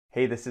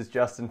Hey, this is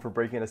Justin from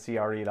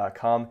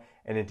breakintoCRE.com,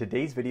 and in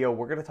today's video,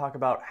 we're going to talk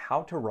about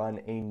how to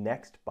run a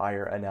next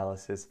buyer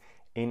analysis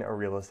in a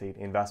real estate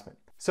investment.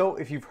 So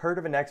if you've heard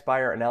of a next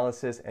buyer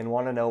analysis and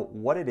want to know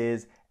what it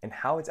is and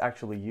how it's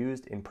actually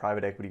used in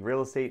private equity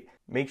real estate,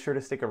 make sure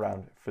to stick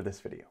around for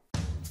this video.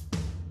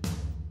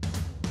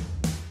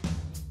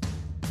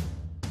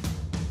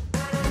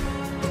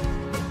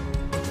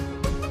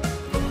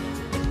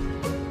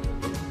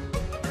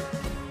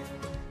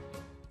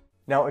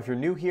 Now, if you're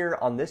new here,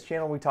 on this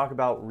channel, we talk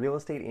about real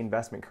estate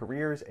investment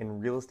careers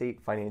and real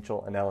estate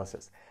financial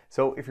analysis.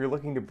 So if you're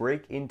looking to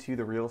break into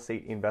the real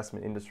estate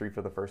investment industry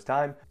for the first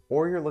time,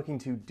 or you're looking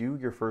to do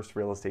your first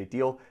real estate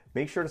deal,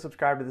 make sure to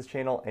subscribe to this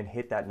channel and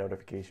hit that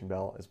notification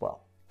bell as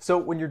well. So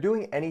when you're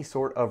doing any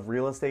sort of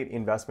real estate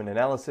investment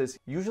analysis,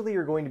 usually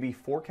you're going to be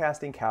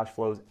forecasting cash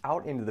flows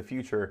out into the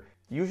future,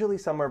 usually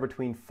somewhere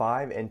between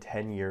 5 and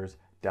 10 years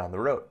down the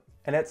road.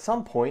 And at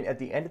some point at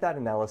the end of that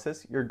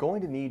analysis, you're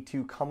going to need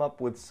to come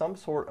up with some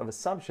sort of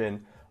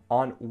assumption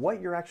on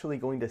what you're actually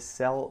going to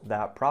sell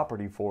that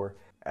property for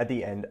at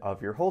the end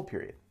of your hold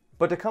period.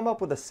 But to come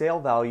up with a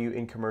sale value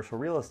in commercial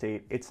real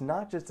estate, it's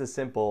not just as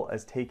simple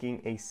as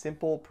taking a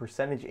simple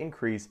percentage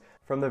increase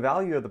from the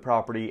value of the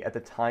property at the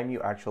time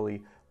you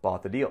actually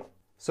bought the deal.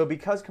 So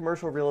because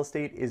commercial real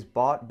estate is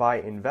bought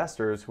by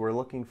investors who are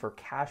looking for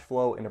cash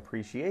flow and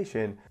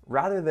appreciation,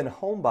 rather than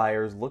home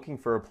buyers looking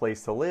for a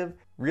place to live,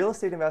 real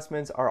estate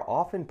investments are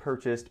often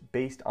purchased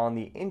based on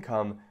the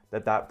income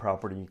that that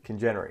property can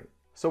generate.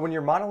 So when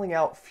you're modeling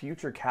out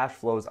future cash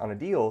flows on a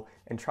deal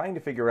and trying to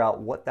figure out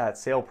what that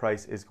sale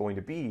price is going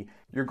to be,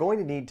 you're going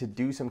to need to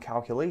do some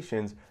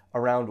calculations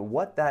around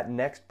what that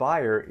next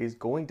buyer is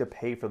going to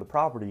pay for the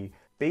property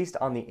based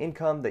on the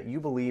income that you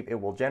believe it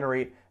will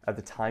generate at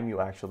the time you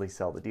actually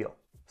sell the deal.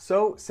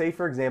 So say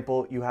for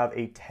example, you have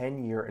a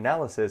 10-year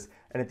analysis,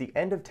 and at the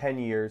end of 10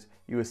 years,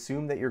 you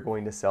assume that you're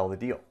going to sell the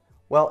deal.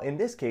 Well, in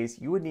this case,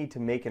 you would need to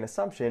make an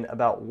assumption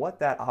about what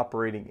that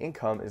operating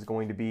income is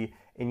going to be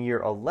in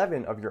year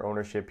 11 of your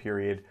ownership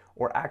period,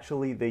 or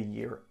actually the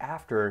year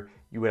after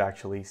you would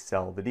actually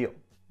sell the deal.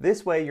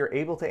 This way, you're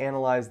able to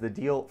analyze the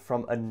deal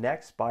from a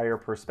next buyer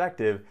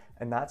perspective,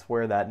 and that's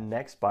where that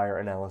next buyer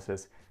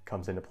analysis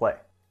comes into play.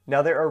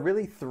 Now, there are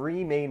really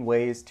three main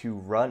ways to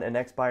run a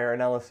next buyer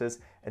analysis,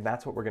 and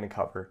that's what we're going to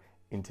cover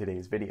in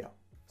today's video.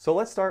 So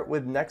let's start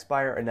with next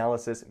buyer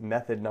analysis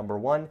method number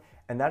one,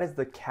 and that is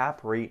the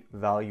cap rate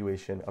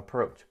valuation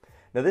approach.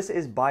 Now, this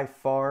is by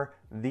far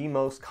the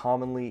most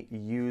commonly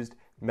used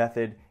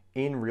method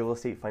in real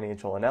estate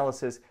financial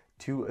analysis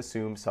to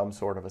assume some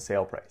sort of a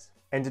sale price.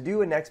 And to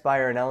do a next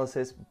buyer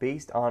analysis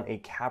based on a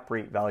cap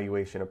rate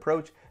valuation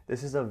approach,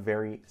 this is a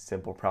very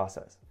simple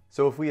process.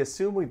 So if we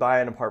assume we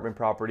buy an apartment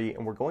property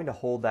and we're going to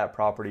hold that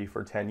property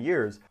for 10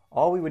 years,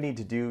 all we would need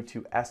to do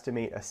to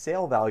estimate a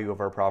sale value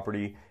of our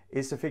property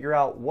is to figure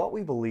out what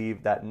we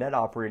believe that net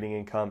operating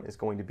income is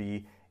going to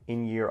be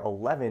in year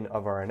 11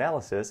 of our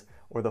analysis,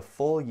 or the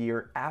full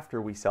year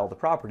after we sell the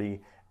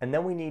property, and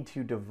then we need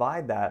to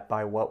divide that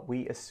by what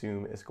we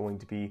assume is going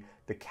to be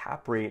the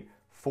cap rate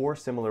for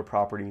similar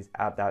properties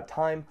at that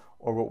time,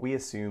 or what we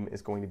assume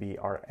is going to be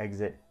our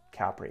exit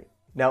cap rate.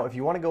 Now, if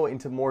you want to go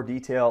into more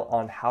detail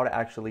on how to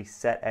actually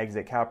set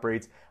exit cap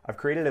rates, I've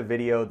created a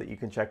video that you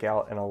can check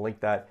out, and I'll link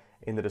that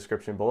in the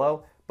description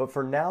below. But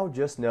for now,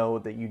 just know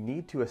that you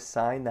need to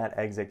assign that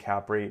exit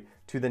cap rate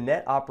to the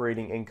net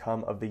operating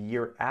income of the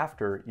year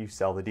after you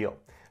sell the deal.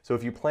 So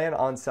if you plan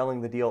on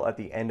selling the deal at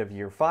the end of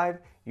year 5,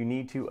 you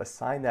need to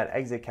assign that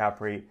exit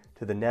cap rate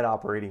to the net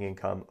operating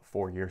income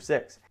for year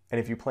 6. And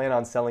if you plan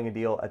on selling a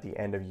deal at the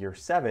end of year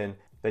 7,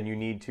 then you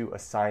need to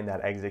assign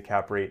that exit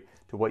cap rate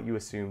to what you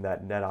assume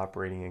that net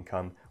operating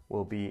income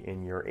will be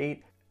in year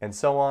 8, and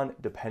so on,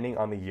 depending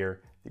on the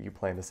year that you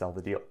plan to sell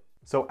the deal.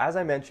 So as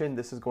I mentioned,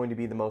 this is going to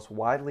be the most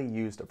widely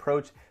used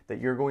approach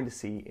that you're going to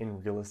see in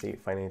real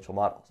estate financial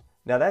models.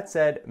 Now that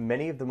said,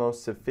 many of the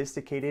most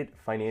sophisticated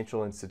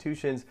financial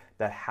institutions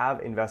that have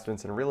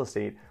investments in real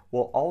estate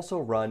will also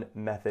run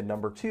method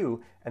number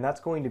 2, and that's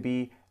going to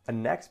be a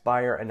next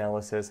buyer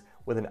analysis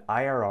with an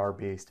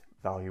IRR-based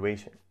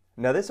valuation.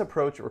 Now this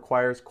approach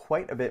requires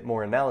quite a bit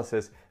more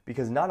analysis,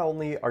 because not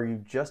only are you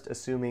just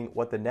assuming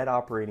what the net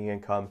operating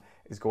income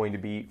is going to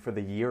be for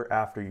the year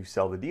after you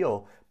sell the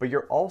deal, but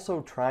you're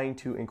also trying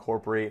to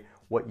incorporate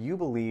what you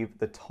believe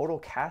the total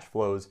cash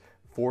flows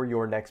for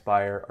your next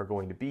buyer are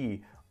going to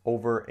be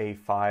over a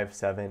 5,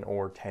 7,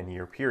 or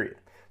 10-year period.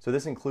 So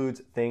this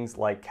includes things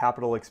like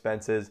capital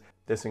expenses,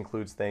 this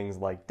includes things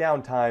like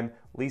downtime,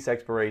 lease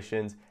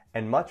expirations,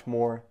 and much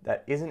more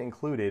that isn't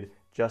included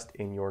just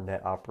in your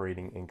net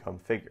operating income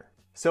figure.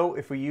 So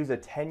if we use a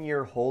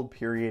 10-year hold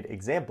period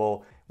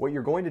example, what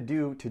you're going to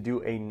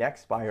do a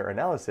next buyer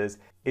analysis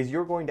is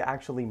you're going to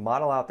actually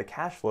model out the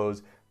cash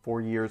flows for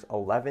years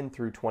 11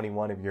 through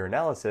 21 of your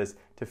analysis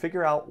to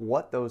figure out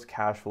what those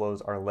cash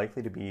flows are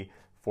likely to be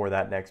for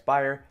that next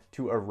buyer,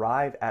 to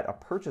arrive at a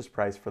purchase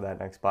price for that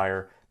next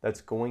buyer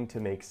that's going to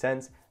make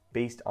sense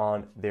based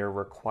on their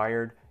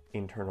required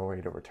internal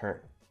rate of return.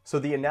 So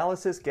the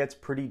analysis gets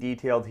pretty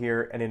detailed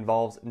here and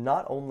involves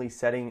not only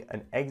setting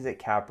an exit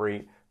cap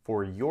rate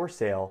for your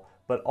sale,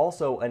 but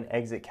also an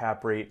exit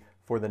cap rate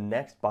for the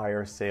next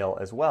buyer's sale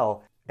as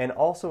well, and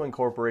also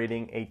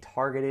incorporating a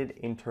targeted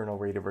internal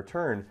rate of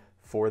return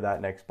for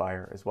that next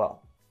buyer as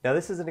well. Now,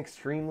 this is an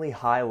extremely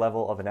high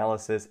level of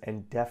analysis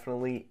and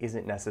definitely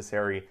isn't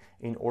necessary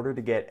in order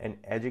to get an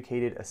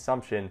educated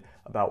assumption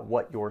about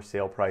what your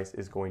sale price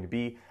is going to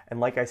be. And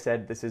like I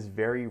said, this is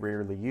very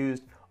rarely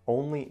used,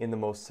 only in the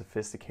most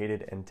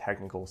sophisticated and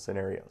technical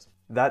scenarios.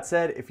 That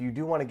said, if you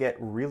do want to get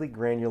really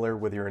granular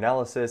with your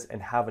analysis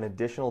and have an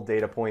additional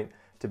data point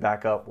to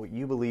back up what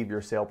you believe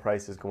your sale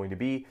price is going to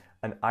be,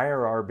 an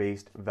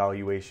IRR-based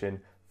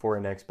valuation for a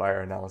next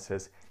buyer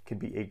analysis can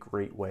be a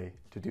great way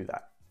to do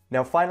that.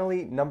 Now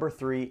finally, number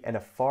 3, and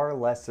a far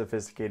less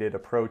sophisticated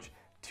approach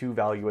to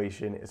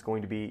valuation, is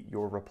going to be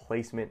your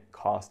replacement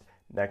cost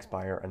next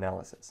buyer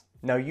analysis.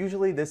 Now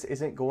usually this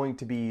isn't going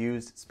to be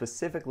used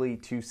specifically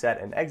to set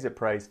an exit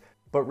price,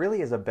 but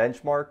really as a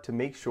benchmark to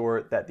make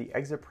sure that the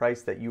exit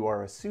price that you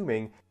are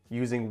assuming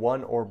using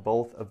one or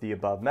both of the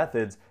above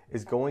methods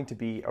is going to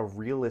be a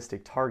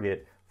realistic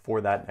target for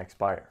that next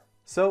buyer.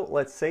 So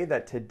let's say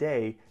that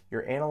today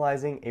you're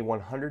analyzing a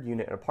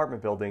 100-unit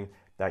apartment building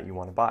that you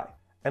want to buy.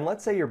 And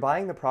let's say you're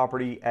buying the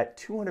property at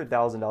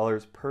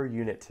 $200,000 per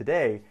unit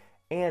today,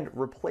 and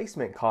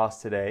replacement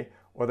cost today,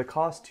 or the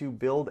cost to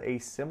build a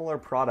similar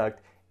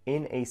product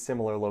in a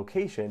similar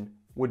location,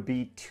 would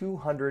be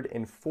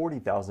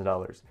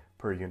 $240,000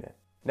 per unit.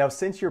 Now,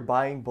 since you're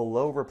buying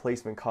below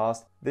replacement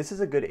cost, this is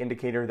a good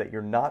indicator that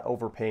you're not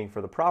overpaying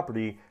for the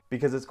property,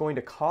 because it's going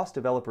to cost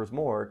developers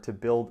more to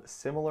build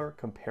similar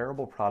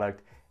comparable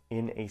product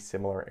in a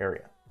similar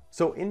area.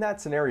 So in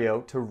that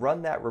scenario, to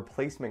run that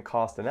replacement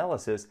cost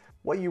analysis,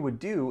 what you would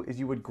do is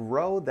you would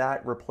grow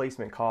that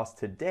replacement cost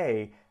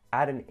today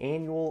at an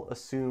annual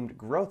assumed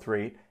growth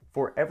rate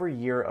for every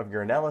year of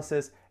your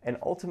analysis, and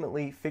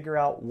ultimately figure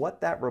out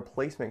what that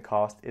replacement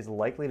cost is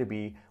likely to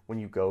be when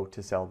you go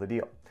to sell the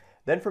deal.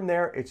 Then from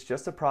there, it's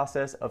just a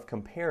process of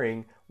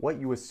comparing what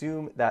you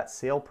assume that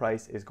sale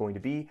price is going to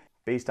be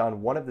based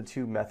on one of the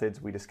two methods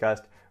we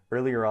discussed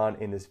earlier on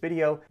in this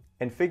video,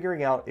 and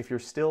figuring out if you're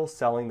still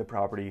selling the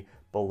property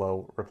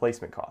below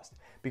replacement cost.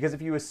 Because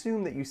if you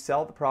assume that you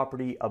sell the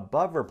property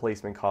above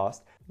replacement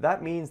cost,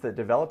 that means that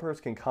developers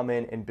can come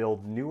in and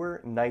build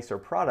newer, nicer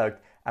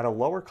product at a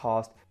lower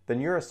cost than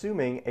you're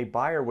assuming a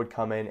buyer would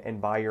come in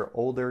and buy your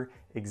older,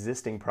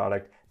 existing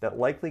product that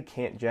likely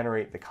can't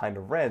generate the kind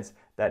of rents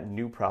that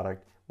new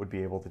product would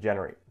be able to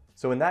generate.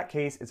 So in that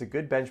case, it's a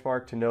good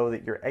benchmark to know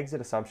that your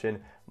exit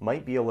assumption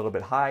might be a little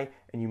bit high,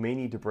 and you may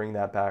need to bring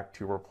that back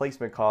to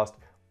replacement cost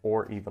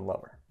or even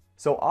lower.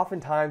 So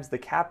oftentimes the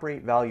cap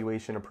rate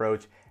valuation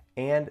approach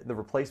and the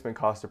replacement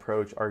cost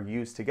approach are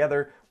used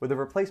together, with the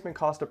replacement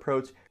cost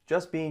approach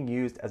just being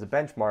used as a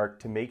benchmark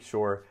to make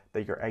sure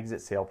that your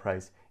exit sale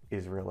price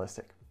is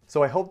realistic.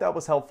 So I hope that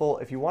was helpful.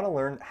 If you want to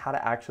learn how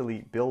to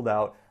actually build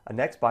out a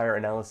next buyer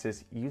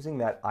analysis using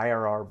that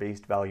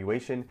IRR-based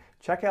valuation,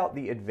 check out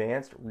the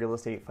Advanced Real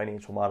Estate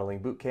Financial Modeling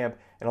Bootcamp,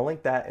 and I'll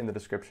link that in the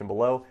description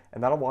below,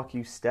 and that'll walk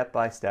you step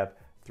by step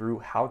through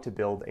how to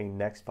build a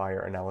next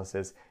buyer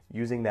analysis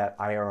using that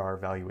IRR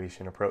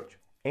valuation approach.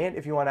 And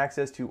if you want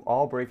access to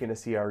all Break Into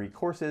CRE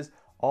courses,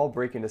 all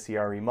Break Into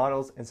CRE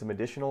models, and some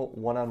additional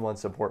one-on-one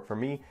support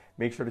from me,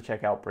 make sure to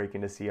check out Break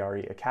Into CRE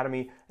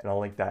Academy, and I'll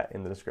link that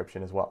in the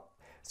description as well.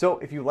 So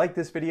if you like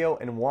this video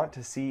and want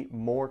to see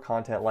more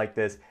content like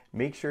this,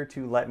 make sure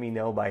to let me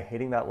know by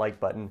hitting that like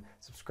button,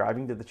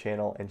 subscribing to the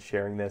channel, and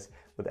sharing this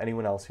with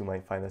anyone else who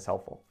might find this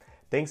helpful.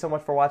 Thanks so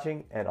much for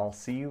watching, and I'll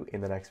see you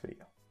in the next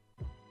video.